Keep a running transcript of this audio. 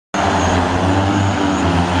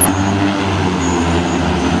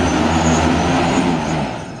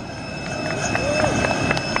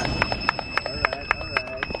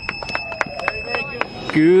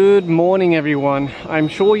Good morning everyone. I'm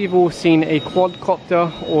sure you've all seen a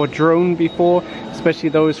quadcopter or drone before, especially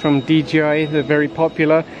those from DJI. They're very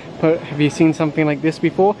popular, but have you seen something like this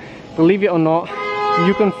before? Believe it or not,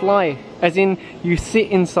 you can fly, as in you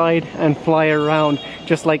sit inside and fly around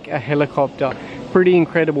just like a helicopter. Pretty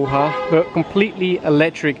incredible, huh? But completely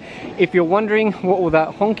electric. If you're wondering what all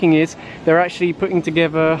that honking is, they're actually putting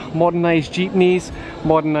together modernized jeepneys,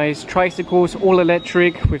 modernized tricycles, all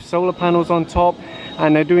electric with solar panels on top,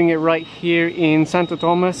 and they're doing it right here in Santo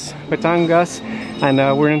Tomas, Batangas, and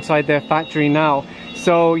we're inside their factory now.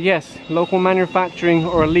 So yes, local manufacturing,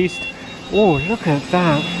 or at least, oh, look at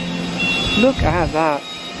that. Look at that.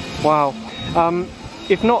 Wow.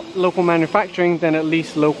 If not local manufacturing, then at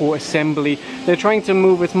least local assembly. They're trying to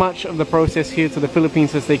move as much of the process here to the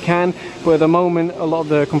Philippines as they can, but at the moment a lot of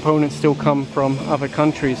the components still come from other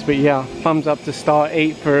countries. But yeah, thumbs up to Star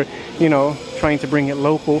 8 for, you know, trying to bring it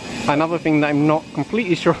local. Another thing that I'm not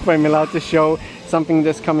completely sure if I'm allowed to show, something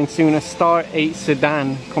that's coming soon, a Star 8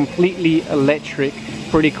 sedan, completely electric.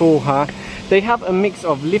 Pretty cool, huh? They have a mix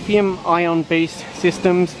of lithium ion based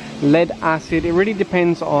systems, lead acid. It really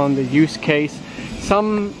depends on the use case.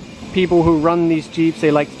 Some people who run these Jeeps,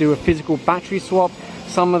 they like to do a physical battery swap.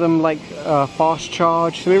 Some of them like fast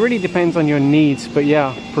charge. So it really depends on your needs. But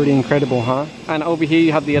yeah, pretty incredible, huh? And over here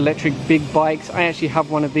you have the electric big bikes. I actually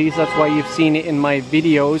have one of these. That's why you've seen it in my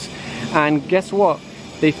videos. And guess what?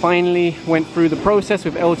 They finally went through the process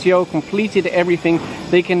with LTO, completed everything.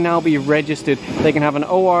 They can now be registered. They can have an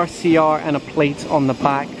OR, CR, and a plate on the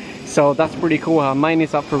back. So that's pretty cool, huh? Mine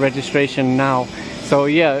is up for registration now. So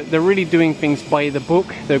yeah, they're really doing things by the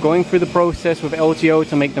book. They're going through the process with LTO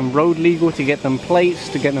to make them road legal, to get them plates,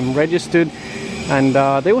 to get them registered. And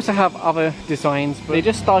they also have other designs. But they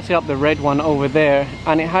just started up the red one over there,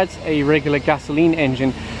 and it has a regular gasoline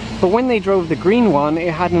engine. But when they drove the green one,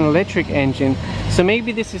 it had an electric engine. So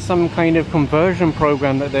maybe this is some kind of conversion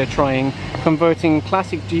program that they're trying, converting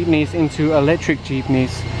classic jeepneys into electric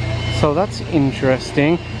jeepneys. So that's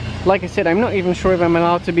interesting. Like I said, I'm not even sure if I'm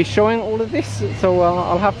allowed to be showing all of this, so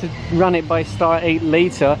I'll have to run it by Star 8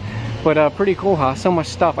 later. But pretty cool, huh? So much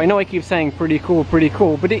stuff. I know I keep saying pretty cool,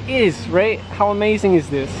 but it is, right? How amazing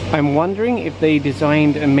is this? I'm wondering if they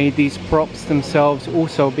designed and made these props themselves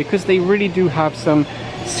also, because they really do have some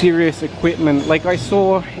serious equipment. Like I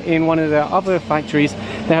saw in one of their other factories,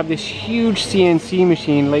 they have this huge CNC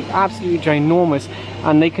machine, like absolutely ginormous,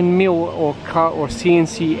 and they can mill or cut or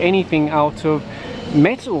CNC anything out of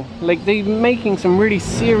metal. Like they're making some really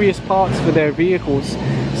serious parts for their vehicles.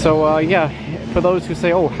 So yeah, for those who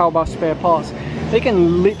say, oh, how about spare parts, they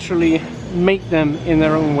can literally make them in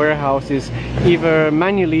their own warehouses, either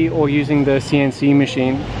manually or using the CNC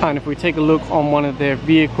machine. And if we take a look on one of their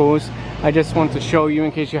vehicles, I just want to show you,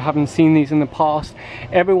 in case you haven't seen these in the past,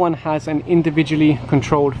 everyone has an individually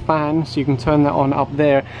controlled fan, so you can turn that on up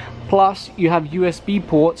there. Plus you have USB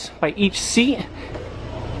ports by each seat.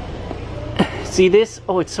 See this?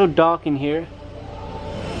 Oh, it's so dark in here.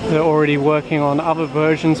 They're already working on other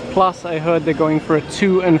versions. Plus I heard they're going for a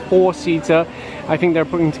 2- and 4-seater. I think they're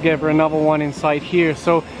putting together another one inside here.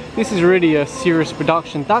 So this is really a serious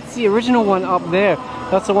production. That's the original one up there.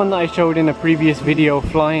 That's the one that I showed in a previous video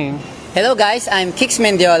flying. Hello guys, I'm Kyxz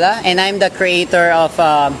Mendiola, and I'm the creator of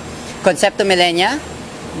Concepto Millenia,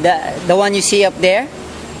 the one you see up there.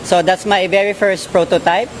 So that's my very first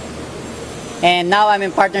prototype. And now I'm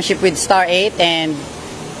in partnership with Star 8, and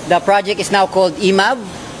the project is now called EMAV.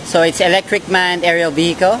 So it's Electric Manned Aerial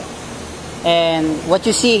Vehicle. And what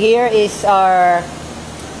you see here is our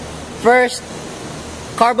first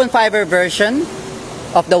carbon fiber version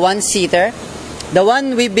of the one-seater. The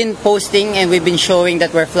one we've been posting and we've been showing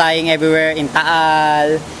that we're flying everywhere in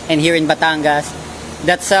Taal and here in Batangas.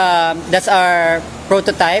 That's our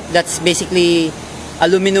prototype. That's basically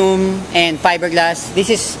aluminum and fiberglass. This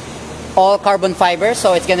is all carbon fiber,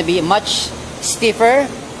 so it's going to be much stiffer,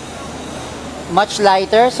 much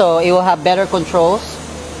lighter, so it will have better controls.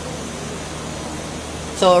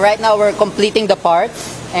 So right now we're completing the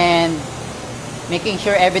parts and making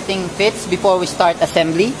sure everything fits before we start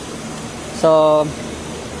assembly. So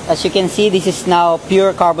as you can see, this is now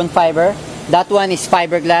pure carbon fiber. That one is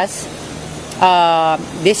fiberglass.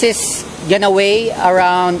 This is gonna weigh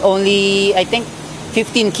around only, I think,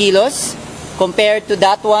 15 kilos compared to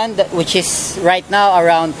that one, which is right now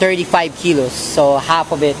around 35 kilos. So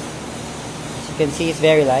half of it. As you can see, it's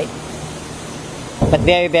very light, but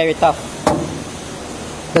very, very tough.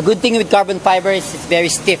 The good thing with carbon fiber is it's very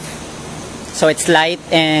stiff. So it's light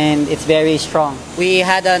and it's very strong. We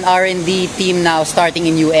had an R&D team now starting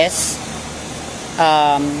in US.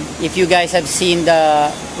 If you guys have seen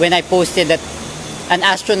when I posted that an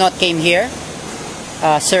astronaut came here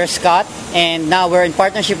Sir Scott, and now we're in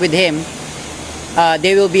partnership with him.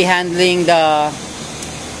 They will be handling the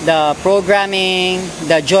programming,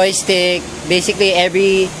 the joystick, basically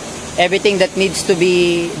everything that needs to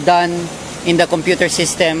be done in the computer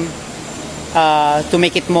system to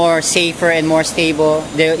make it more safer and more stable.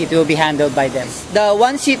 It will be handled by them. The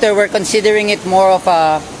one-seater, we're considering it more of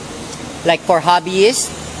a like for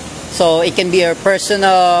hobbyists. So it can be a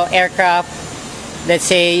personal aircraft. Let's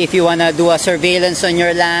say if you want to do a surveillance on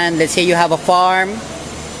your land, let's say you have a farm,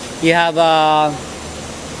 you have a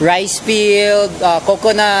rice field,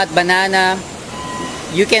 coconut, banana,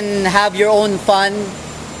 you can have your own fun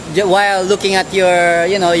while looking at your,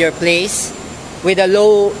 your place with a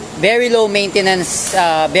very low maintenance,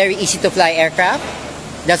 very easy to fly aircraft.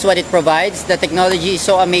 That's what it provides. The technology is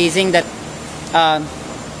so amazing that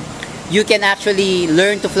you can actually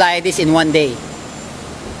learn to fly this in one day.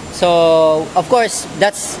 So, of course,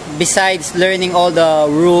 that's besides learning all the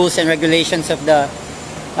rules and regulations of the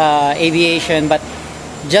aviation, but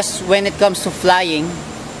just when it comes to flying,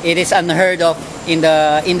 it is unheard of in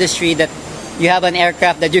the industry that you have an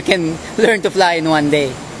aircraft that you can learn to fly in one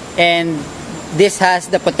day. And this has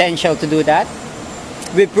the potential to do that.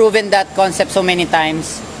 We've proven that concept so many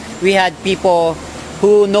times. We had people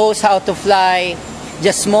who knows how to fly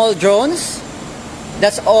just small drones.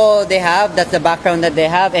 That's all they have. That's the background that they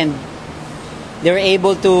have, and they were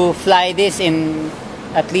able to fly this in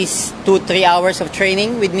at least 2-3 hours of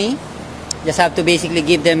training with me. Just have to basically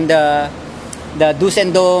give them the do's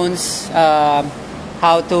and don'ts,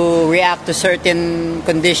 how to react to certain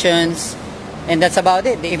conditions, and that's about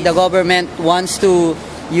it. If the government wants to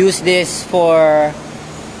use this for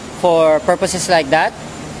purposes like that,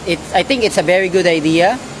 I think it's a very good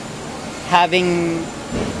idea. Having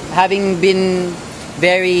been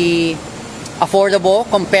very affordable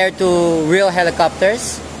compared to real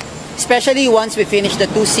helicopters, especially once we finish the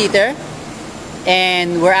two-seater,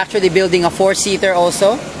 and we're actually building a four-seater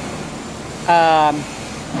also. That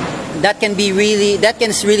can really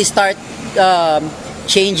start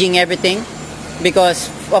changing everything, because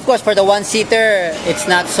of course for the one-seater it's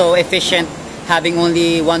not so efficient having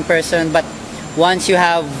only one person, but once you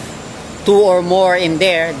have two or more in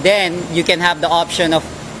there, then you can have the option of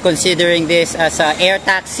considering this as an air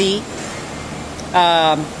taxi.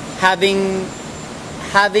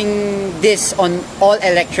 Having this on all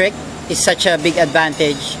electric is such a big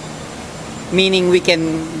advantage, meaning we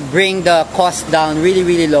can bring the cost down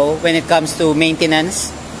really low when it comes to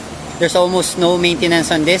maintenance. There's almost no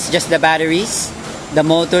maintenance on this, just the batteries. The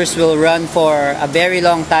motors will run for a very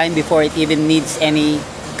long time before it even needs any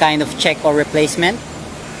kind of check or replacement.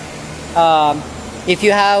 If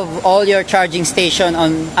you have all your charging station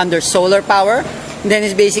under solar power, then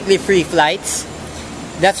it's basically free flights.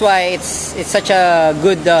 That's why it's such a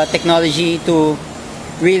good technology to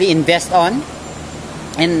really invest on.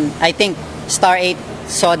 And I think Star 8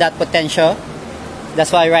 saw that potential.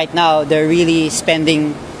 That's why right now they're really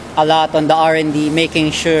spending a lot on the R&D,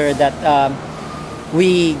 making sure that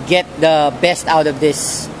we get the best out of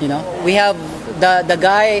this. We have the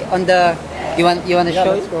guy on the. You want to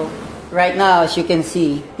show it? Right now, as you can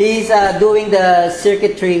see, he's doing the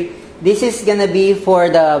circuitry. This is gonna be for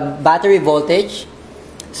the battery voltage.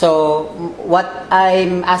 So what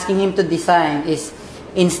I'm asking him to design is,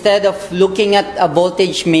 instead of looking at a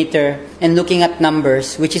voltage meter and looking at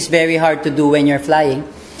numbers, which is very hard to do when you're flying,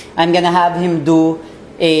 I'm gonna have him do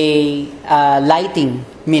a lighting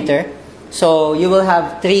meter. So you will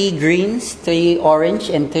have 3 greens, 3 orange,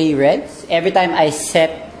 and 3 reds. Every time I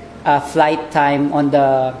set a flight time on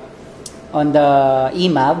the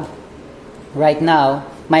EMAV, right now,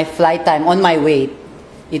 my flight time on my weight,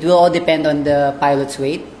 it will all depend on the pilot's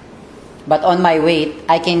weight. But on my weight,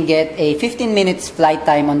 I can get a 15 minutes flight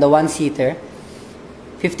time on the one-seater,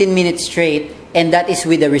 15 minutes straight, and that is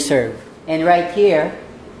with the reserve. And right here,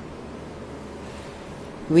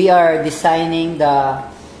 we are designing the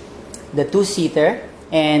two-seater,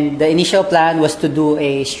 and the initial plan was to do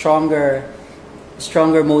a stronger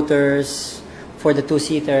motors for the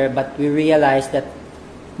two-seater, but we realized that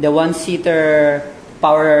the one-seater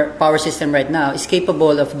power system right now is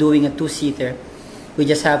capable of doing a two-seater. We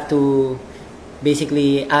just have to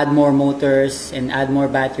basically add more motors and add more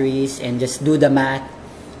batteries and just do the math,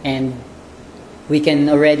 and we can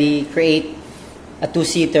already create a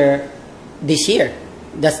two-seater this year.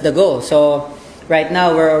 That's the goal. So right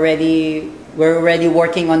now we're already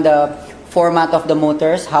working on the format of the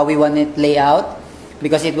motors, how we want it lay out,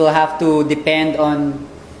 because it will have to depend on,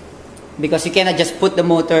 because you cannot just put the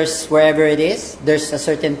motors wherever it is. There's a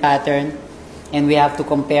certain pattern, and we have to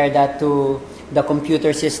compare that to the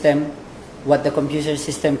computer system, what the computer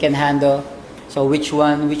system can handle. So which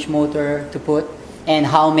motor to put and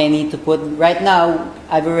how many to put. Right now,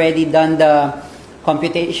 I've already done the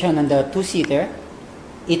computation on the two-seater.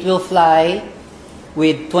 It will fly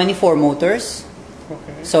with 24 motors.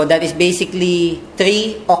 Okay. So that is basically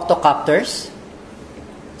 3 octocopters.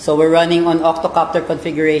 So we're running on octocopter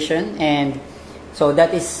configuration, and so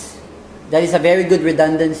that is a very good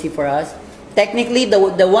redundancy for us. Technically,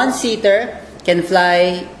 the one-seater can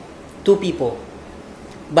fly 2 people,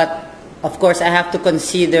 but of course I have to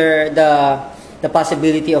consider the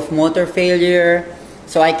possibility of motor failure.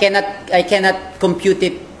 So I cannot compute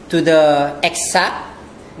it to the exact.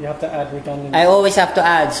 You have to add redundancy. I always have to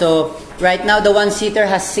add. So right now the one-seater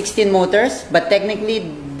has 16 motors, but technically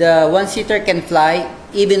the one-seater can fly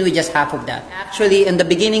even with just half of that. Actually, in the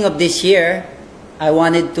beginning of this year, I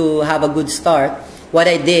wanted to have a good start. What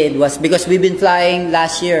I did was, because we've been flying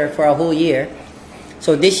last year for a whole year,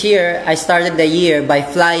 so this year I started the year by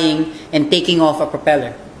flying and taking off a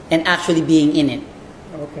propeller and actually being in it.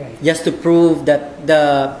 Okay. Just to prove that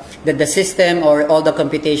the system or all the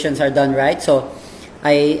computations are done right. So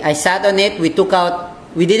I sat on it. We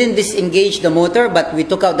didn't disengage the motor, but we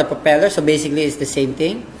took out the propeller. So basically, it's the same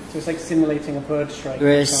thing. So it's like simulating a bird strike.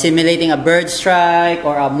 We're simulating a bird strike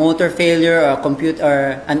or a motor failure or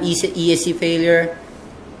an ESC failure.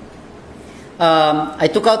 I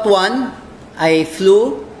took out one. I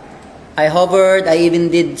flew. I hovered. I even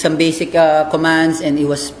did some basic commands, and it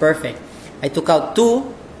was perfect. I took out 2.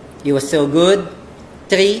 It was still good.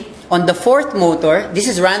 3. On the 4th motor, this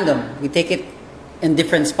is random. We take it in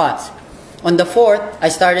different spots. On the 4th, I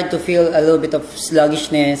started to feel a little bit of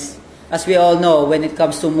sluggishness. As we all know, when it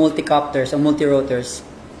comes to multicopters or multirotors,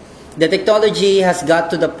 the technology has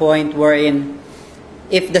got to the point wherein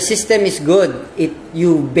if the system is good,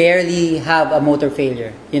 you barely have a motor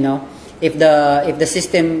failure. You know, if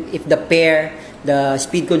the pair, the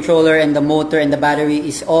speed controller and the motor and the battery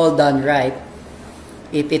is all done right,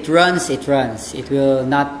 if it runs, it runs. It will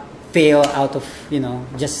not fail out of,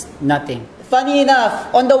 just nothing. Funny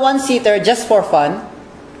enough, on the one-seater, just for fun,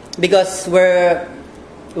 because we're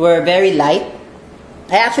very light,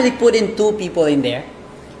 I actually put in 2 people in there,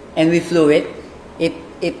 and we flew it.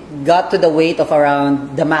 It got to the weight of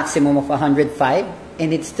around the maximum of 105,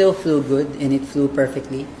 and it still flew good, and it flew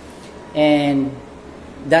perfectly. And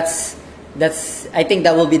that's I think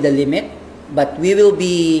that will be the limit, but we will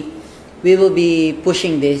be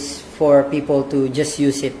pushing this for people to just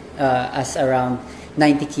use it as around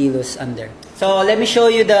 90 kilos under. So let me show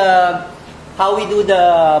you how we do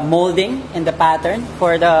the molding and the pattern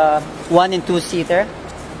for the 1 and 2-seater.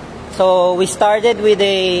 So we started with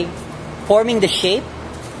forming the shape.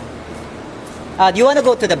 Do you want to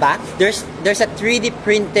go to the back? There's a 3D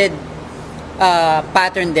printed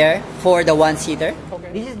pattern there for the 1-seater.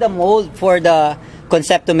 Okay. This is the mold for the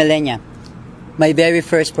Concepto Millenia, my very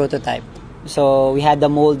first prototype. So we had the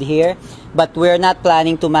mold here, but we're not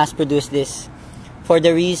planning to mass produce this for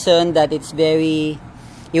the reason that it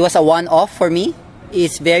was a one-off for me.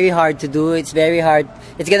 It's very hard to do. It's very hard.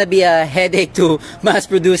 It's gonna be a headache to mass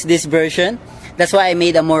produce this version. That's why I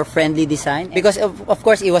made a more friendly design, because of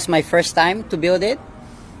course it was my first time to build it.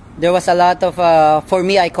 There was a lot of, for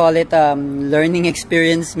me, I call it learning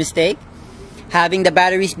experience mistake. Having the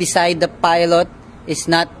batteries beside the pilot is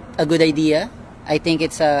not a good idea. I think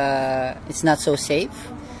it's not so safe.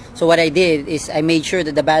 So what I did is I made sure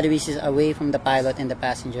that the batteries is away from the pilot and the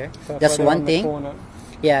passenger. So that's one thing.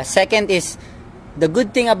 Yeah. Second is, the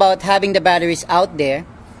good thing about having the batteries out there,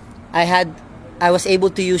 I was able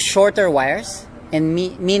to use shorter wires, and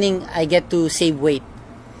meaning I get to save weight.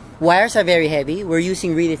 Wires are very heavy. We're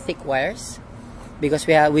using really thick wires because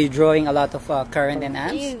we're drawing a lot of current and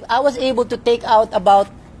amps. I was able to take out about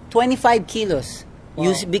 25 kilos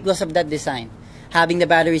because of that design. Having the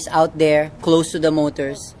batteries out there close to the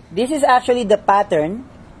motors. This is actually the pattern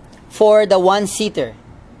for the 1-seater,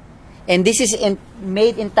 and this is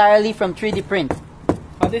made entirely from 3D print.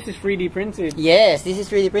 Oh, this is 3D printed? Yes, this is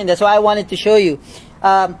 3D printed. That's why I wanted to show you.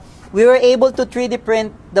 We were able to 3D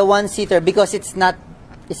print the 1-seater because it's not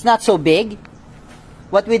so big.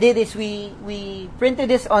 What we did is we printed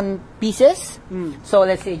this on pieces. So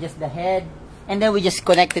let's say just the head, and then we just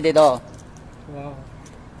connected it all. Wow.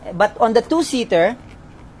 But on the 2-seater,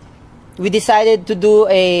 we decided to do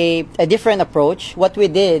a different approach. What we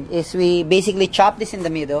did is we basically chopped this in the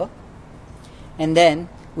middle, and then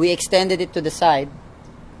we extended it to the side,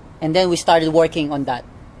 and then we started working on that,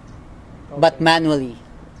 but manually,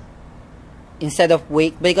 instead of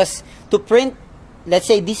weight. Because to print, let's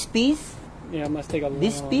say this piece, yeah, it must take a long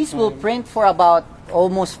this piece time. will print for about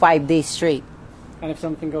almost 5 days straight. And if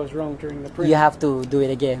something goes wrong during the print, you have to do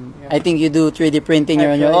it again. Yeah. I think you do 3D printing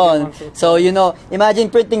on your tried it own. once or So, you know,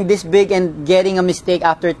 imagine printing this big and getting a mistake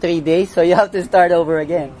after 3 days. So you have to start over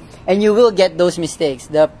again. And you will get those mistakes.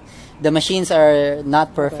 The machines are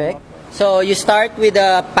not perfect. So you start with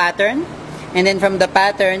a pattern. And then from the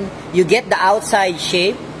pattern, you get the outside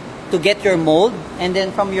shape to get your mold. And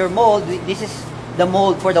then from your mold, this is the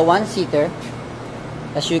mold for the one-seater.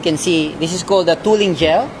 As you can see, this is called the tooling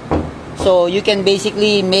gel. So you can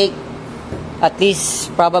basically make at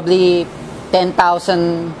least probably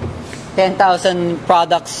 10,000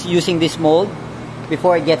 products using this mold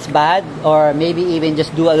before it gets bad, or maybe even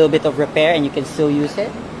just do a little bit of repair and you can still use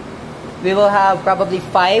it. We will have probably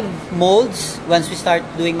 5 molds once we start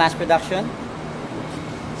doing mass production.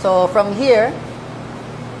 So from here,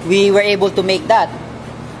 we were able to make that.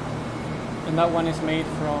 And that one is made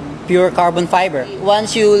from Pure carbon fiber.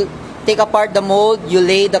 Once you take apart the mold, you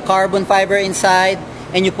lay the carbon fiber inside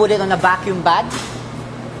and you put it on a vacuum bag.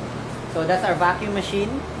 So that's our vacuum machine.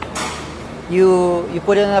 You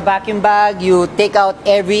put it in a vacuum bag, you take out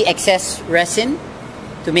every excess resin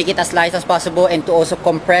to make it as light as possible and to also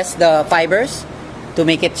compress the fibers to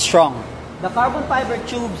make it strong. The carbon fiber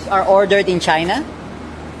tubes are ordered in China.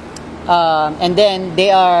 And then they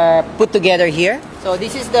are put together here. So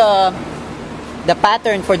this is the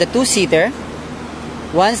pattern for the two-seater.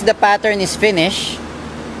 Once the pattern is finished,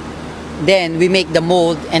 then we make the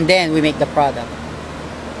mold and then we make the product.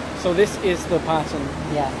 So this is the pattern.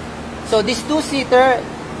 Yeah. So this two-seater,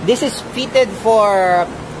 this is fitted for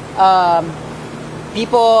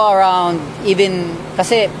people around even,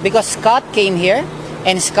 because Scott came here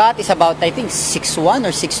and Scott is about, I think, 6'1"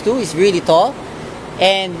 or 6'2", he's really tall.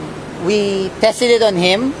 And we tested it on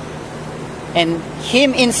him, and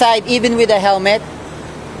him inside, even with a helmet,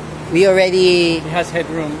 we already... He has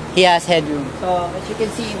headroom. He has headroom. So, as you can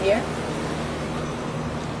see in here,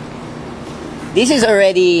 this is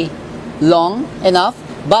already long enough,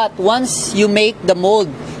 but once you make the mold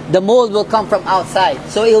will come from outside,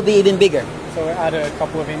 so it'll be even bigger. So we add a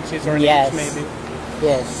couple of inches or an Yes. inch maybe.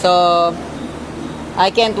 Yes. So, I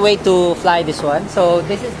can't wait to fly this one. So,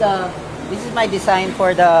 this is my design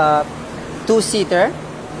for the two-seater.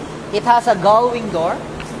 It has a gull wing door,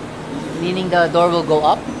 meaning the door will go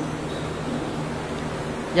up.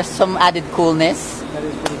 Just some added coolness. That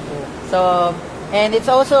is pretty cool. So, and it's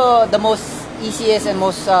also the most easiest and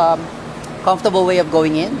most comfortable way of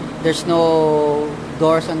going in. There's no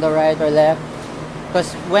doors on the right or left.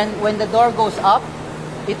 Because when the door goes up,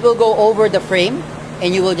 it will go over the frame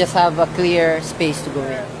and you will just have a clear space to go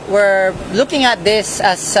in. We're looking at this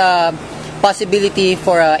as a possibility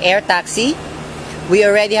for an air taxi. We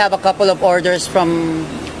already have a couple of orders from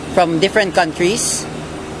different countries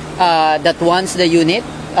that wants the unit.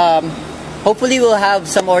 Hopefully we'll have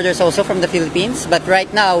some orders also from the Philippines, but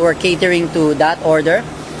right now we're catering to that order.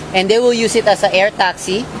 And they will use it as an air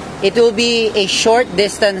taxi. It will be a short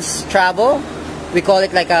distance travel. We call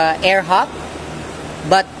it like a air hop.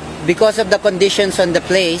 But because of the conditions on the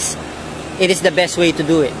place, it is the best way to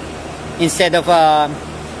do it. Instead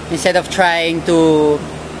of trying to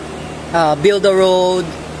build a road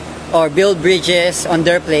or build bridges on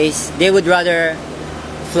their place, they would rather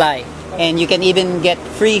fly. And you can even get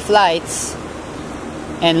free flights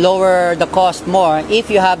and lower the cost more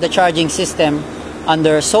if you have the charging system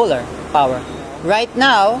under solar power. Right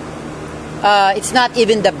now, it's not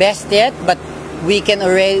even the best yet, but we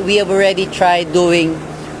have already tried doing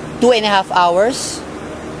 2.5 hours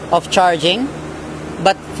of charging.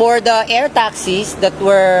 But for the air taxis that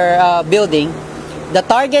we're building, the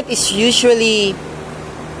target is usually,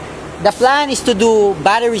 the plan is to do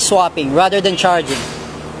battery swapping rather than charging.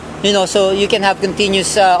 You know, so you can have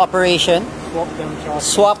continuous operation.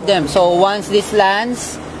 Swap them. So once this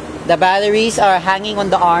lands, the batteries are hanging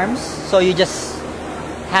on the arms. So you just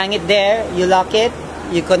hang it there, you lock it,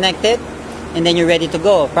 you connect it, and then you're ready to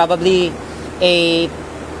go. Probably a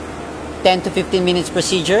 10 to 15 minutes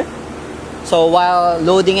procedure. So while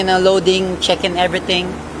loading and unloading, checking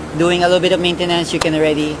everything, doing a little bit of maintenance, you can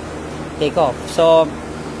already take off. So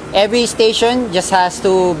every station just has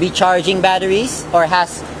to be charging batteries or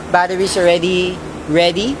has batteries already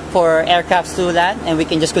ready for aircrafts to land, and we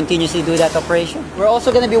can just continuously do that operation. We're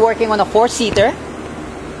also going to be working on a 4-seater,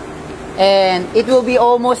 and it will be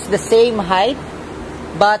almost the same height,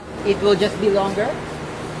 but it will just be longer.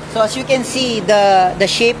 So as you can see, the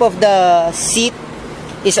shape of the seat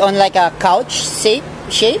is on like a couch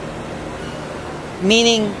shape,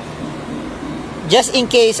 meaning just in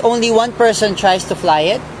case only one person tries to fly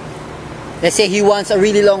it, let's say he wants a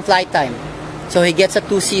really long flight time, so he gets a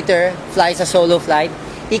 2-seater, flies a solo flight,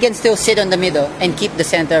 he can still sit on the middle and keep the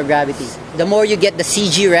center of gravity. the more you get the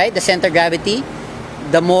CG, right, the center gravity,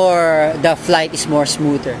 the more the flight is more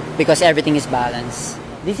smoother because everything is balanced.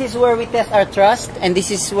 This is where we test our thrust, and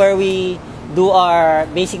this is where we do our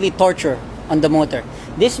basically torture on the motor.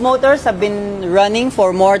 These motors have been running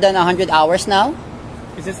for more than 100 hours now.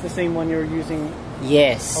 Is this the same one you're using?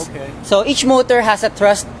 Yes. Okay. So each motor has a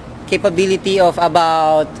thrust capability of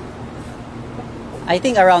about, I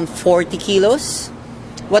think, around 40 kilos.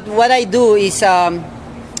 What I do is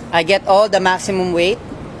I get all the maximum weight.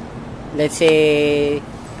 Let's say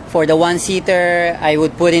for the one-seater, I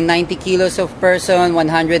would put in 90 kilos of person,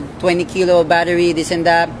 120 kilo battery, this and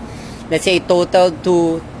that. Let's say total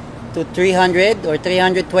to 300 or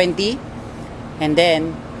 320. And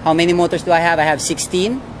then, how many motors do I have? I have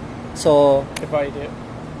 16. So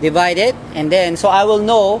divide it, and then so I will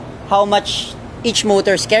know how much each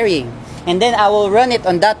motor is carrying, and then I will run it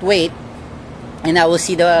on that weight, and I will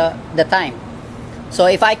see the time. So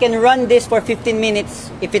if I can run this for 15 minutes,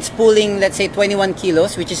 if it's pulling, let's say 21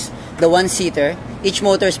 kilos, which is the one-seater, each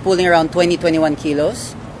motor is pulling around 21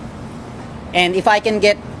 kilos. And if I can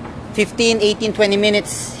get 15, 18, 20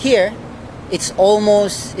 minutes here, it's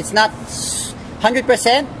not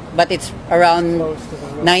 100%, but it's around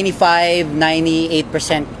 95,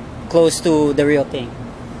 98% close to the real thing.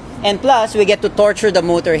 And plus, we get to torture the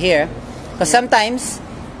motor here. Because sometimes,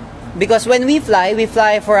 because when we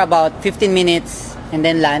fly for about 15 minutes and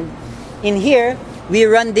then land. In here, we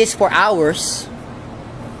run this for hours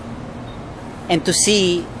and to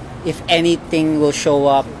see if anything will show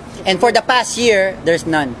up. And for the past year, there's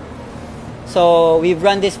none. So we've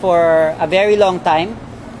run this for a very long time.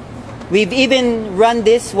 We've even run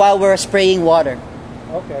this while we're spraying water.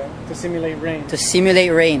 Okay, to simulate rain. To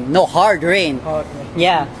simulate rain. No, hard rain. Hard rain.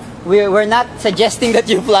 Yeah. We're not suggesting that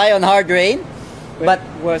you fly on hard rain. But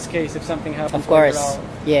worst case, if something happens. Of course,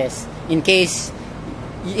 yes. In case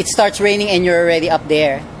it starts raining and you're already up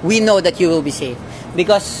there, we know that you will be safe.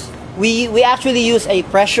 Because we actually use a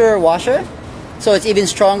pressure washer. So it's even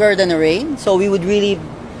stronger than the rain. So we would hit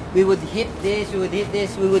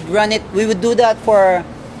this, we would run it. We would do that for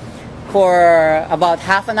about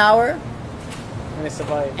half an hour. And it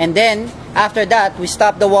survived. And then after that, we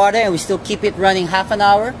stop the water and we still keep it running half an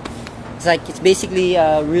hour. It's basically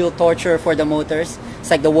real torture for the motors.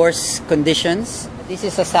 It's like the worst conditions. This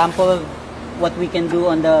is a sample of what we can do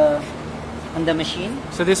on the machine.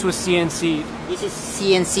 So this was CNC. This is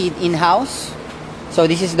CNC in-house. So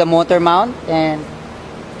this is the motor mount, and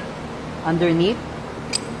underneath,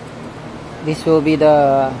 this will be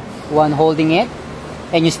the one holding it,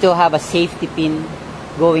 and you still have a safety pin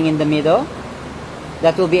going in the middle.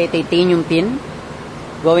 That will be a titanium pin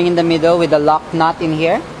going in the middle with a lock nut in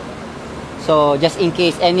here. So just in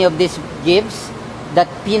case any of this gives, that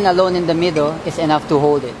pin alone in the middle is enough to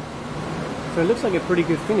hold it. So it looks like a pretty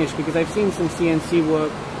good finish, because I've seen some CNC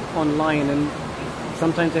work online and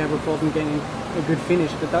sometimes they have a problem getting a good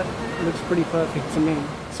finish, but that looks pretty perfect to me.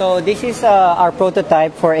 So this is our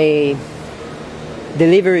prototype for a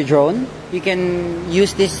delivery drone. You can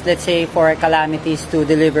use this, let's say, for calamities to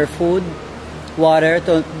deliver food, water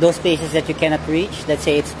to those places that you cannot reach. Let's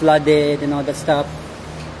say it's flooded and all that stuff.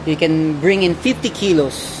 You can bring in 50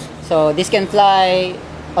 kilos. So this can fly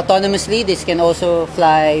autonomously. This can also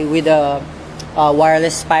fly with a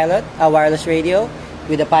wireless pilot, a wireless radio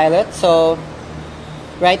with a pilot. So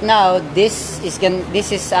right now, this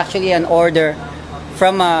is actually an order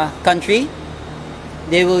from a country.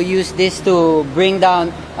 They will use this to bring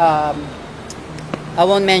down, I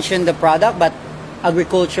won't mention the product, but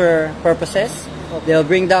agriculture purposes. They'll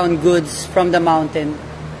bring down goods from the mountain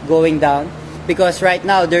going down, because right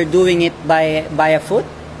now they're doing it by a foot,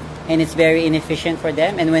 and it's very inefficient for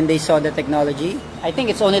them. And when they saw the technology, I think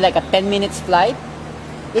it's only like a 10 minutes flight.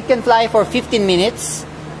 It can fly for 15 minutes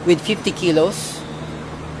with 50 kilos.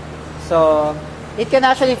 So it can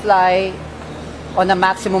actually fly on a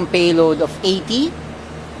maximum payload of 80,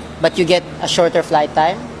 but you get a shorter flight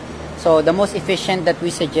time. So the most efficient that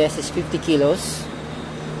we suggest is 50 kilos.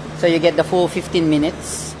 So you get the full 15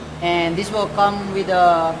 minutes. And this will come with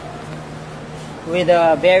a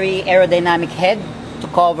very aerodynamic head to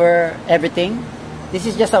cover everything. This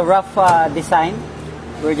is just a rough design.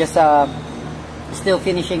 We're just still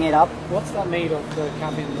finishing it up. What's that made of, the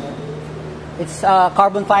cabin? It's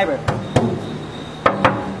carbon fiber.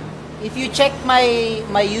 If you check my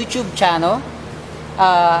YouTube channel,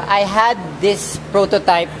 I had this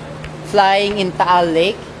prototype flying in Taal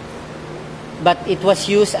Lake, but it was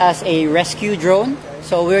used as a rescue drone.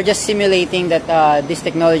 So we're just simulating that this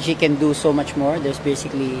technology can do so much more. There's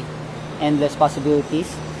basically endless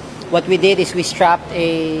possibilities. What we did is we strapped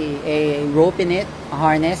a rope in it, a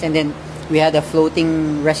harness, and then We had a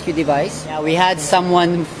floating rescue device. Yeah, we had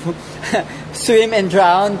someone swim and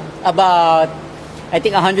drown about, I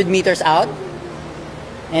think, 100 meters out.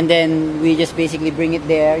 And then we just basically bring it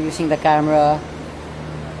there using the camera.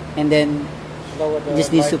 And then you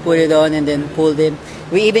just need to put it on and then pull them.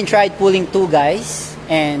 We even tried pulling 2 guys,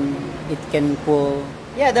 and it can pull.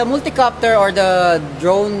 Yeah, the multicopter or the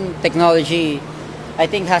drone technology, I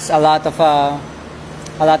think, has a lot of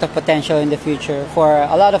potential in the future for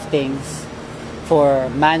a lot of things. For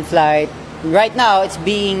man flight. Right now, it's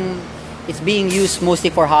being used mostly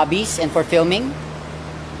for hobbies and for filming.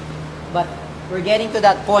 But we're getting to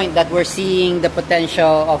that point that we're seeing the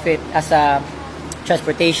potential of it as a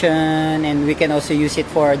transportation, and we can also use it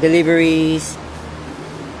for deliveries.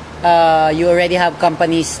 You already have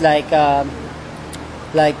companies like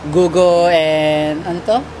Google and ano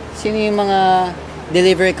to? Sino yung mga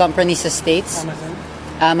delivery companies sa States?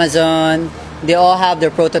 Amazon. They all have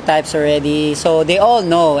their prototypes already, so they all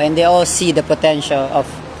know and they all see the potential of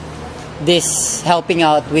this helping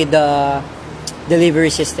out with the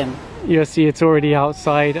delivery system. You see, it's already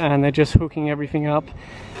outside and they're just hooking everything up.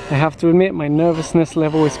 I have to admit, my nervousness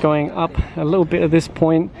level is going up a little bit at this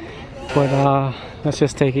point, but let's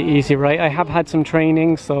just take it easy, right? I have had some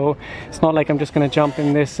training, so it's not like I'm just going to jump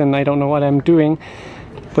in this and I don't know what I'm doing,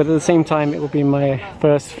 but at the same time, it will be my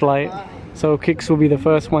first flight. So Kyxz will be the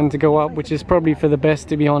first one to go up, which is probably for the best,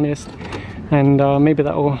 to be honest. And maybe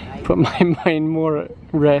that will put my mind more at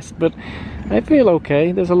rest. But I feel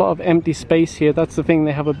okay. There's a lot of empty space here. That's the thing,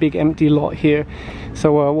 they have a big empty lot here.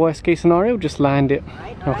 So worst case scenario, just land it.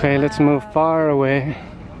 Okay, let's move far away.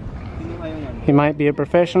 He might be a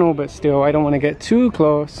professional, but still, I don't want to get too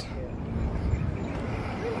close.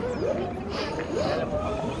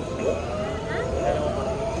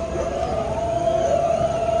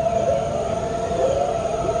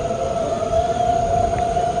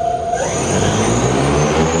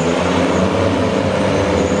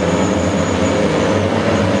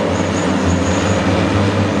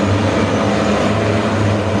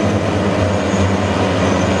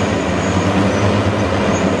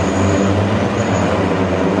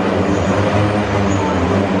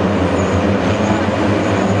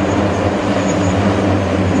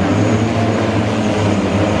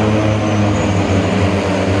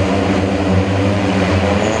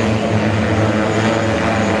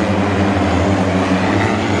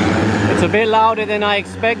 It's a bit louder than I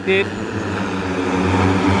expected.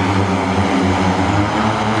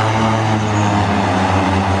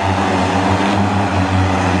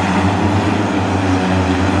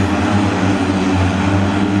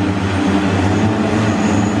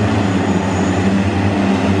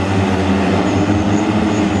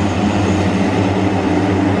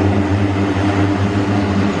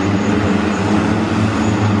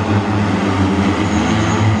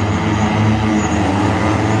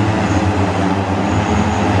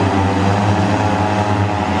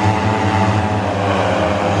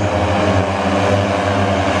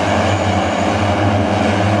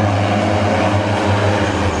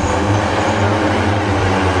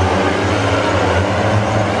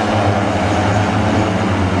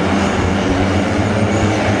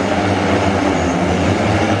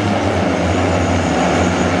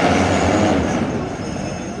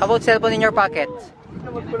 How about cellphone in your pocket?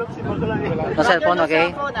 No cellphone,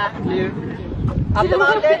 okay? Up the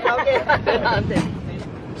mountain? Okay.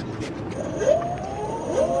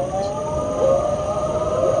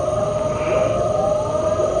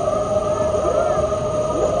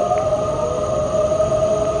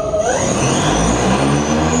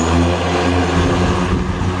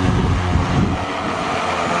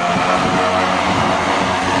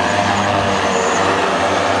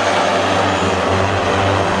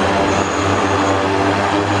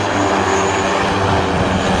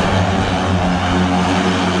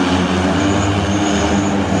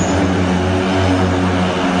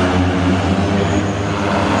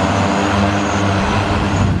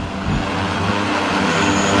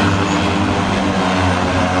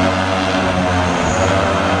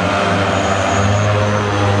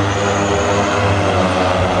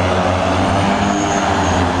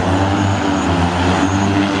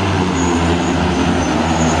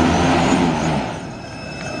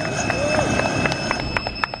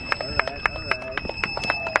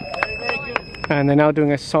 And they're now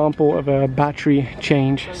doing a sample of a battery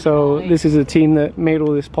change. So this is a team that made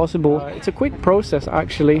all this possible. It's a quick process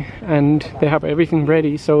actually, and they have everything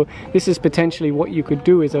ready. So this is potentially what you could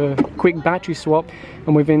do, is a quick battery swap,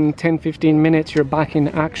 and within 10-15 minutes you're back in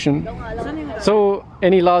action. So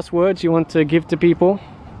any last words you want to give to people?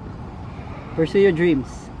 Pursue your dreams.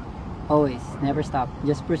 Always, never stop.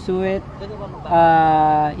 Just pursue it.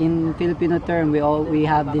 In Filipino term, we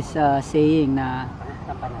have this saying na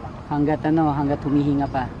hanggat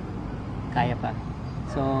humihinga pa, kaya pa.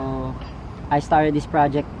 So I started this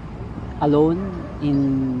project alone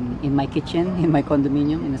in my kitchen, in my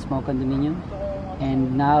condominium, in a small condominium,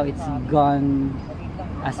 and now it's gone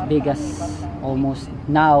as big as almost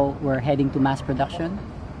now we're heading to mass production.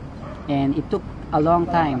 And it took a long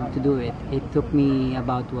time to do it. It took me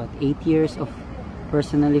about 8 years of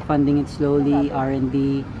personally funding it slowly,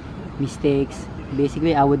 R&D, mistakes.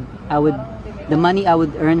 Basically, the money I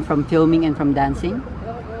would earn from filming and from dancing,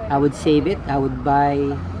 I would save it. I would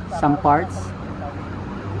buy some parts,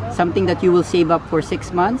 something that you will save up for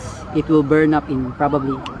 6 months. It will burn up in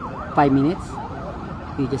probably 5 minutes.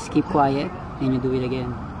 You just keep quiet and you do it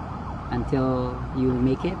again until you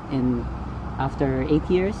make it. And after 8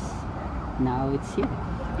 years, now it's here,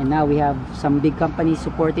 and now we have some big companies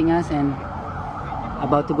supporting us and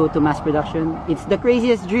about to go to mass production. It's the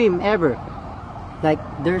craziest dream ever. Like,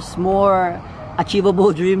 there's more achievable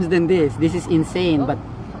dreams than this. This is insane, but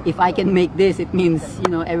if I can make this, it means, you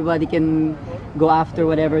know, everybody can go after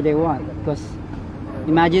whatever they want. Because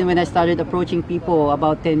imagine when I started approaching people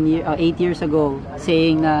about 8 years ago,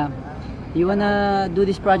 saying you wanna do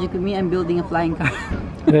this project with me? I'm building a flying car.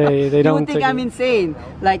 They You don't would think I'm insane.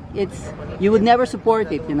 Like, you would never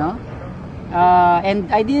support it, you know. And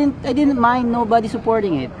I didn't mind nobody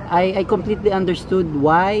supporting it. I completely understood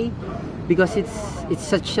why, because it's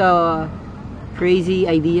such a crazy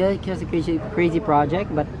idea, just a crazy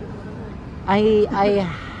project. But I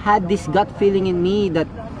had this gut feeling in me that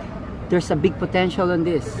there's a big potential on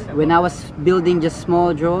this. When I was building just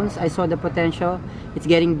small drones, I saw the potential. It's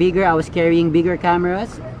getting bigger. I was carrying bigger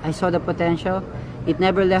cameras. I saw the potential. It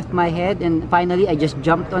never left my head, and finally I just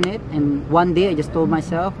jumped on it. And one day I just told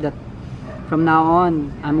myself that from now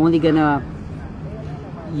on, I'm only gonna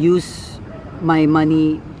use my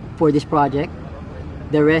money for this project.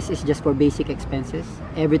 The rest is just for basic expenses.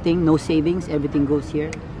 Everything, no savings, everything goes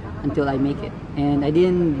here until I make it. And I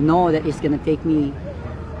didn't know that it's gonna take me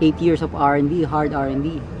 8 years of R&D, hard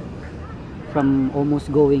R&D, from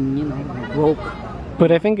almost going, you know, broke.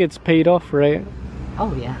 But I think it's paid off, right?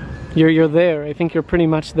 Oh yeah. You're there. I think you're pretty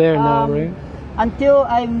much there now, right? Until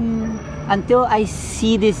I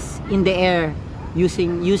see this in the air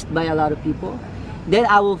used by a lot of people, then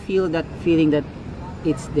I will feel that feeling that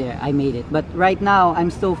it's there. I made it. But right now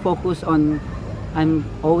I'm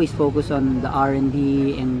always focused on the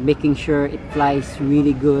R&D and making sure it flies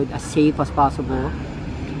really good, as safe as possible.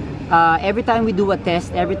 Every time we do a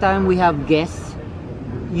test, every time we have guests,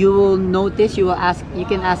 you will notice, you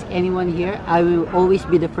can ask anyone here, I will always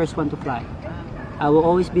be the first one to fly. I will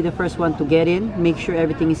always be the first one to get in, make sure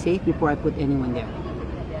everything is safe before I put anyone there.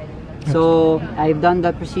 So I've done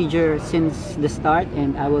that procedure since the start,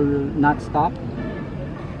 and I will not stop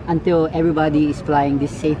until everybody is flying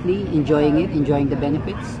this safely, enjoying it, enjoying the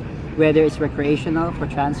benefits, whether it's recreational, for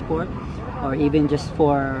transport, or even just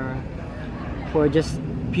for just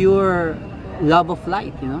pure love of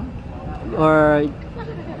flight, you know, or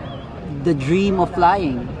the dream of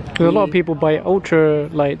flying. Because a lot of people buy ultra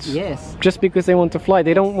lights, yes, just because they want to fly.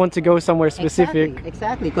 They don't want to go somewhere specific.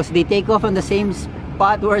 Exactly, because they take off on the same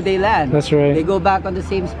spot where they land. That's right. They go back on the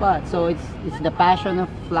same spot. So it's the passion of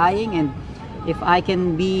flying, and if I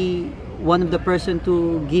can be one of the person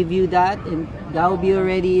to give you that, and that will be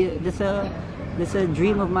already, that's a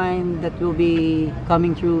dream of mine that will be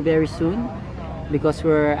coming true very soon, because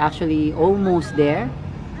we're actually almost there.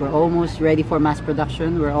 We're almost ready for mass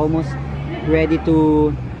production. We're almost ready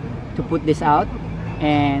to put this out,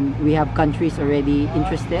 and we have countries already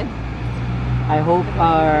interested. I hope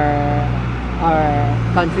our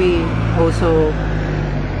country also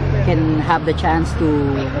can have the chance to,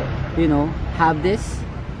 you know, have this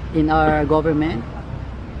in our government.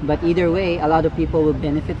 But either way, a lot of people will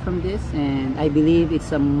benefit from this, and I believe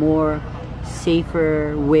it's a more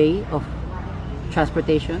safer way of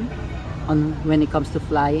transportation when it comes to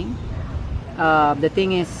flying. The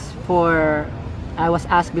thing is, I was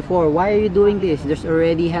asked before, why are you doing this? There's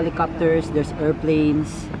already helicopters, there's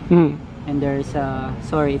airplanes, and there's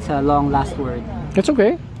sorry, it's a long last word. It's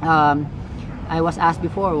okay. I was asked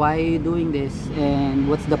before, why are you doing this and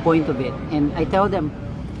what's the point of it? And I tell them,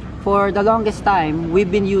 for the longest time,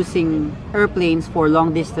 we've been using airplanes for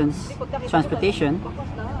long distance transportation,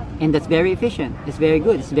 and that's very efficient, it's very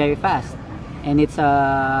good, it's very fast, and it's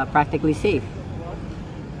practically safe.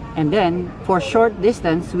 And then for short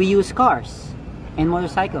distance, we use cars and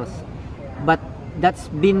motorcycles, but that's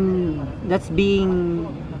been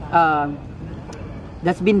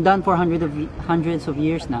done for hundreds of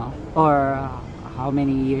years now, or how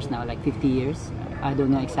many years now, like 50 years. I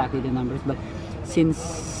don't know exactly the numbers, but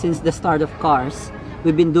since the start of cars,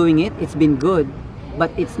 we've been doing it. It's been good,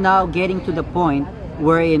 but it's now getting to the point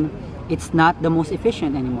wherein it's not the most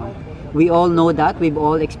efficient anymore. We all know that. We've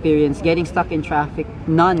all experienced getting stuck in traffic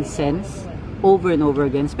nonsense over and over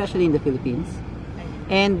again, especially in the Philippines.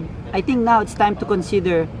 And I think now it's time to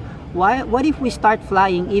consider, what if we start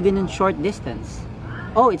flying even in short distance?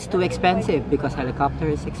 Oh, it's too expensive because helicopter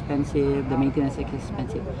is expensive, the maintenance is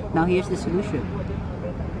expensive. Now here's the solution.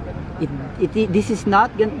 This is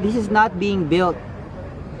not being built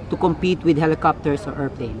to compete with helicopters or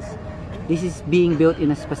airplanes. This is being built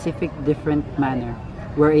in a specific, different manner,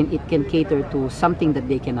 wherein it can cater to something that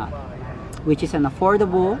they cannot, which is an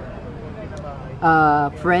affordable,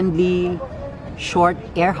 friendly, short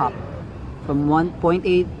air hop from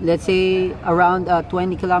 1.8, let's say around a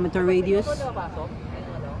 20-kilometer radius.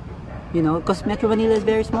 You know, because Metro Manila is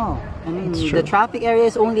very small. I mean, the traffic area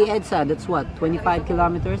is only EDSA, that's what, 25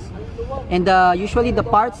 kilometers? And usually the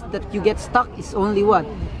parts that you get stuck is only what,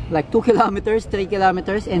 like 2 kilometers, 3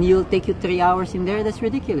 kilometers, and it'll take you 3 hours in there. That's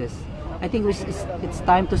ridiculous. I think it's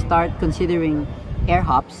time to start considering air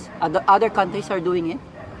hops. Other countries are doing it,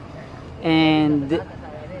 and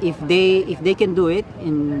if they can do it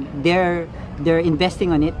and they're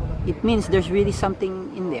investing on it, it means there's really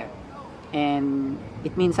something in there. And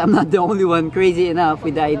it means I'm not the only one crazy enough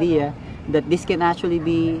with the idea that this can actually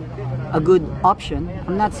be a good option.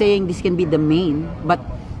 I'm not saying this can be the main, but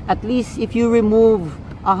at least if you remove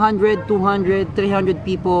 100, 200, 300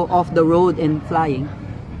 people off the road and flying,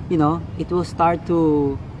 you know, it will start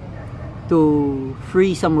to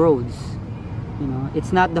free some roads. You know,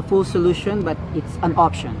 it's not the full solution, but it's an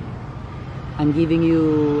option. I'm giving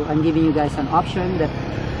you guys an option that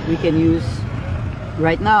we can use.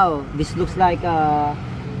 Right now, this looks like a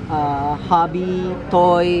hobby,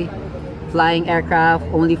 toy, flying aircraft,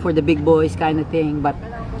 only for the big boys kind of thing. But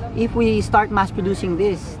if we start mass producing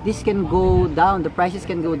this can go down, the prices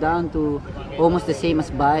can go down to almost the same as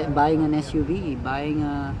buying an SUV, buying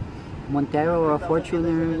a Montero or a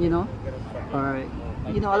Fortuner, you know. Or,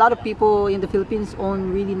 you know, a lot of people in the Philippines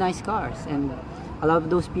own really nice cars, and a lot of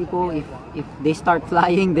those people, if they start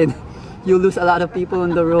flying, then you lose a lot of people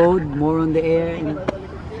on the road, more on the air. And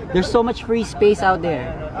there's so much free space out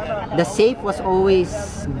there. The safe was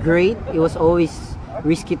always great. It was always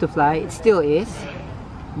risky to fly. It still is.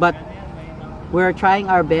 But we're trying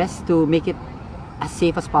our best to make it as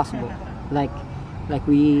safe as possible. Like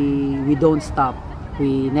we don't stop.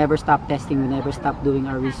 We never stop testing. We never stop doing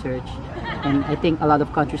our research. And I think a lot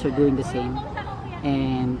of countries are doing the same.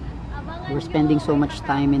 And we're spending so much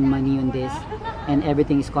time and money on this, and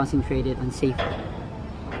everything is concentrated on safety.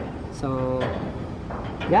 So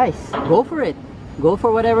guys, go for it. Go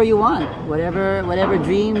for whatever you want, whatever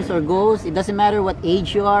dreams or goals. It doesn't matter what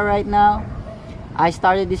age you are right now. I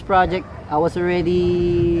started this project, I'm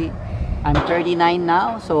 39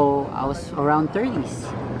 now, so I was around 30s.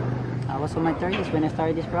 I was in my 30s when I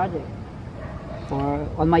started this project.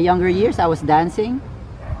 On my younger years, I was dancing,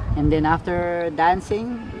 and then after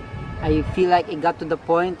dancing, I feel like it got to the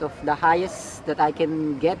point of the highest that I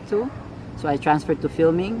can get to, so I transferred to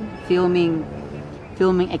filming. Filming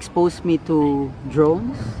exposed me to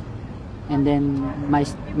drones, and then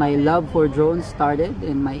my love for drones started,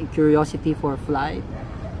 and my curiosity for flight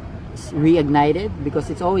reignited, because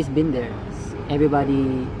it's always been there.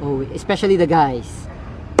 Everybody, especially the guys,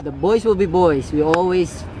 the boys will be boys. We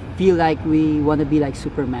always feel like we want to be like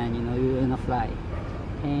Superman, you know, we want to fly,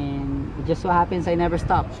 and it just so happens I never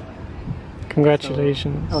stopped.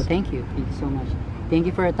 Congratulations. So, thank you so much. Thank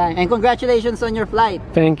you for your time, and congratulations on your flight.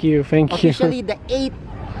 Thank you. Officially the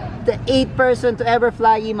eighth person to ever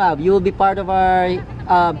fly EMAV. You will be part of our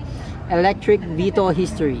electric VTOL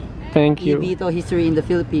history. Thank you. VTOL history in the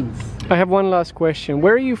Philippines. I have one last question.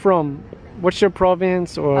 Where are you from? What's your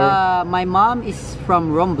province? Or my mom is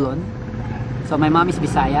from Romblon, so my mom is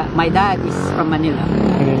Bisaya. My dad is from Manila.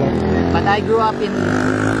 But I grew up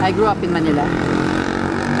in Manila.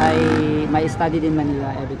 I studied in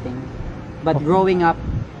Manila, everything. But growing up,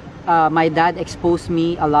 my dad exposed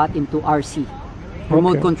me a lot into RC,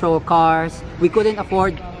 remote control cars. We couldn't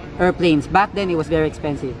afford airplanes. Back then, it was very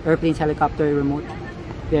expensive. Airplanes, helicopter, remote,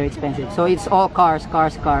 very expensive. So it's all cars.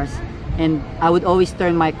 And I would always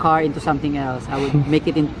turn my car into something else. I would make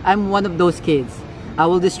it in. I'm one of those kids. I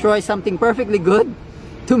will destroy something perfectly good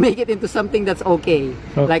to make it into something that's okay.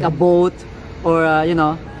 Like a boat, or you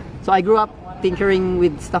know. So I grew up tinkering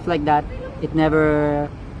with stuff like that.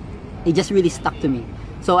 It just really stuck to me.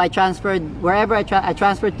 So I transferred wherever I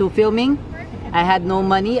transferred to filming. I had no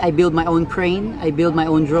money. I built my own crane. I built my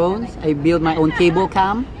own drones. I built my own cable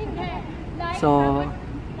cam. So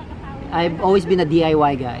I've always been a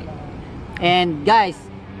DIY guy. And guys,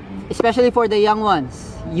 especially for the young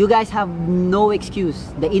ones, you guys have no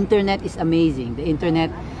excuse. The internet is amazing. The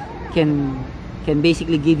internet can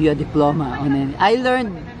basically give you a diploma on it. I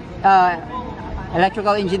learned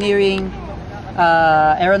electrical engineering,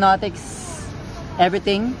 aeronautics,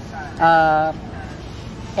 everything.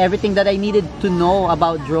 Everything that I needed to know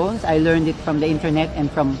about drones, I learned it from the internet and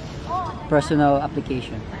from personal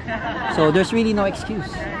application. So there's really no excuse.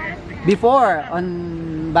 Before,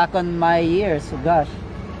 back on my years, oh gosh,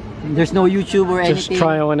 there's no YouTube or anything. Just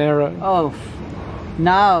trial and error. Oh,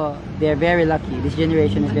 now they're very lucky. This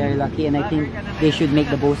generation is very lucky, and I think they should make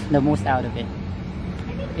the most out of it.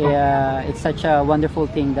 It's such a wonderful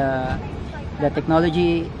thing. The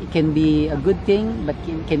technology can be a good thing, but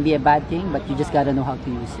can be a bad thing, but you just gotta know how to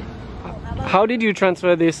use it. How did you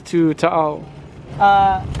transfer this to Taal?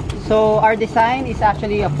 So our design is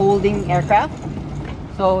actually a folding aircraft.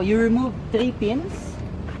 So you remove 3 pins,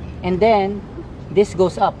 and then this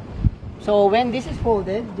goes up. So when this is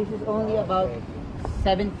folded, this is only about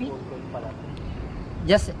 7 feet.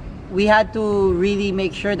 We had to really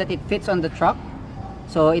make sure that it fits on the truck,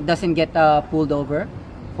 so it doesn't get pulled over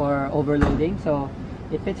for overloading. So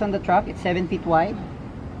it fits on the truck. It's 7 feet wide,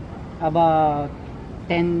 about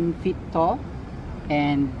 10 feet tall,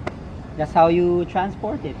 and that's how you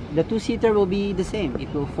transport it. The 2-seater will be the same.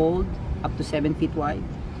 It will fold up to 7 feet wide,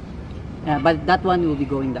 but that one will be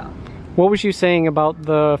going down. What was you saying about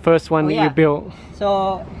the first one that you built?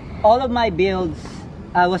 So all of my builds,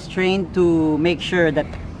 I was trained to make sure that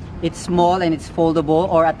it's small and it's foldable,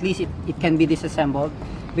 or at least it can be disassembled.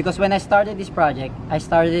 Because when I started this project, I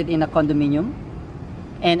started it in a condominium,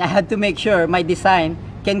 and I had to make sure my design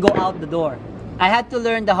can go out the door. I had to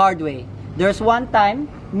learn the hard way. There's one time,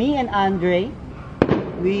 me and Andre,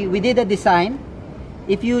 we did a design.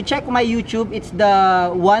 If you check my YouTube, it's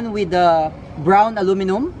the one with the brown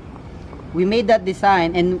aluminum. We made that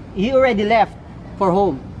design, and he already left for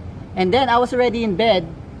home. And then I was already in bed,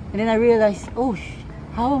 and then I realized, oh,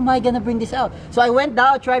 how am I gonna bring this out? So I went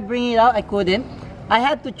down, tried bringing it out, I couldn't. I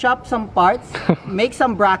had to chop some parts, make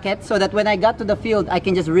some brackets, so that when I got to the field, I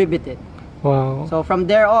can just rivet it. Wow. So from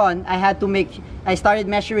there on, I started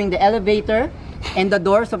measuring the elevator and the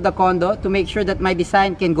doors of the condo to make sure that my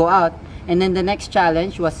design can go out. And then the next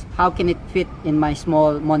challenge was, how can it fit in my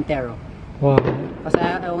small Montero? Wow. Because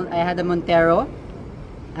I had a Montero.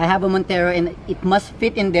 I have a Montero, and it must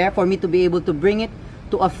fit in there for me to be able to bring it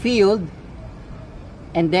to a field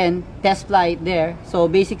and then test fly it there. So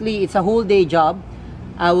basically, it's a whole day job.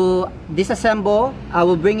 I will disassemble, I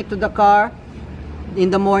will bring it to the car.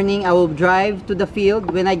 In the morning, I will drive to the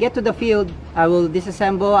field. When I get to the field, I will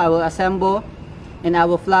disassemble, I will assemble, and I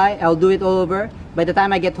will fly. I'll do it all over. By the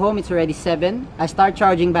time I get home, it's already 7. I start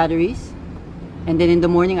charging batteries, and then in the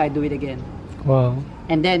morning, I do it again. Wow.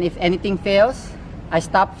 And then if anything fails, I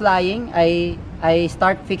stop flying, I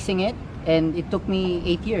start fixing it, and it took me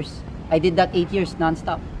 8 years. I did that 8 years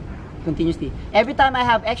non-stop, continuously. Every time I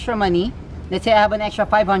have extra money, let's say I have an extra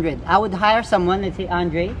 500, I would hire someone, let's say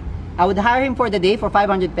Andre. I would hire him for the day for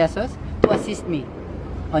 500 pesos to assist me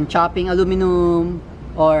on chopping aluminum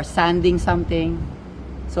or sanding something.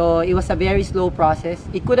 So it was a very slow process.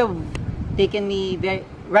 It could have taken me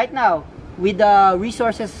right now, with the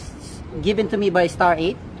resources given to me by Star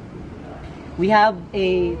 8, we have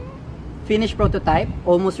a finished prototype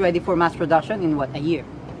almost ready for mass production in a year.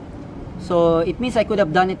 So it means I could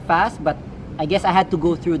have done it fast, but I guess I had to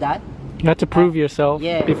go through that. You had to prove yourself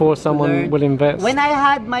before someone will invest. When I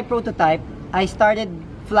had my prototype, I started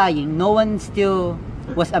flying. No one still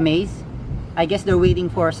was amazed. I guess they're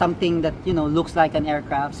waiting for something that, you know, looks like an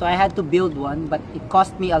aircraft. So I had to build one, but it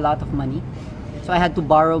cost me a lot of money. So I had to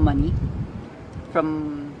borrow money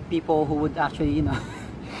from people who would actually, you know,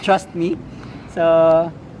 trust me.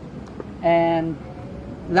 So, and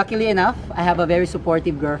luckily enough, I have a very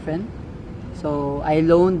supportive girlfriend. So I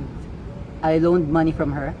loaned money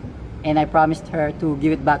from her, and I promised her to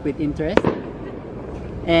give it back with interest.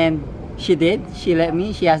 And she did. She let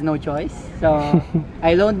me. She has no choice. So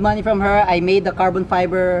I loaned money from her. I made the carbon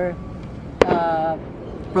fiber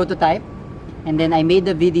prototype, and then I made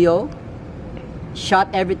the video, shot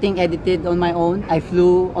everything, edited on my own. I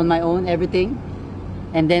flew on my own, everything.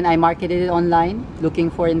 And then I marketed it online, looking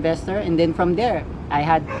for investor. And then from there, I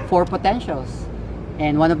had 4 potentials.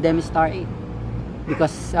 And one of them is Star 8.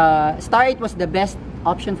 Because Star 8 was the best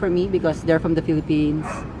option for me because they're from the Philippines.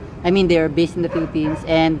 I mean, they're based in the Philippines,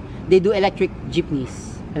 and they do electric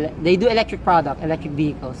jeepneys. They do electric product, electric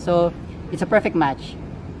vehicles. So it's a perfect match.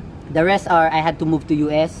 The rest are, I had to move to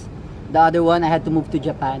US. The other one, I had to move to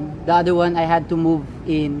Japan. The other one, I had to move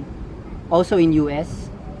in also in US,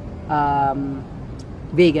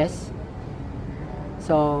 Vegas.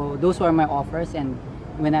 So those were my offers, and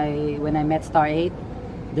when I met Star 8,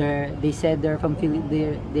 they said they're from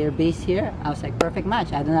they're based here. I was like, perfect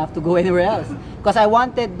match. I don't have to go anywhere else, because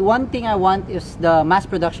one thing I want is the mass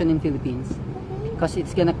production in Philippines, because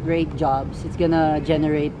it's gonna create jobs. It's gonna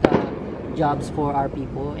generate jobs for our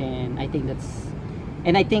people, and I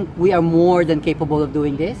think we are more than capable of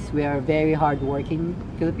doing this. We are very hardworking.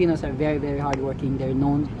 Filipinos are very, very hardworking. They're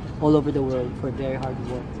known all over the world for very hard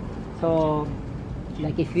work. So,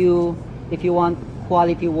 like, if you want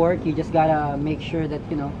quality work, you just gotta make sure that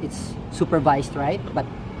it's supervised, right? But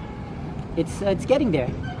it's getting there.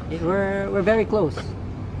 We're very close,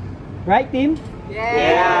 right, team?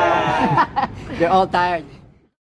 Yeah. They're all tired.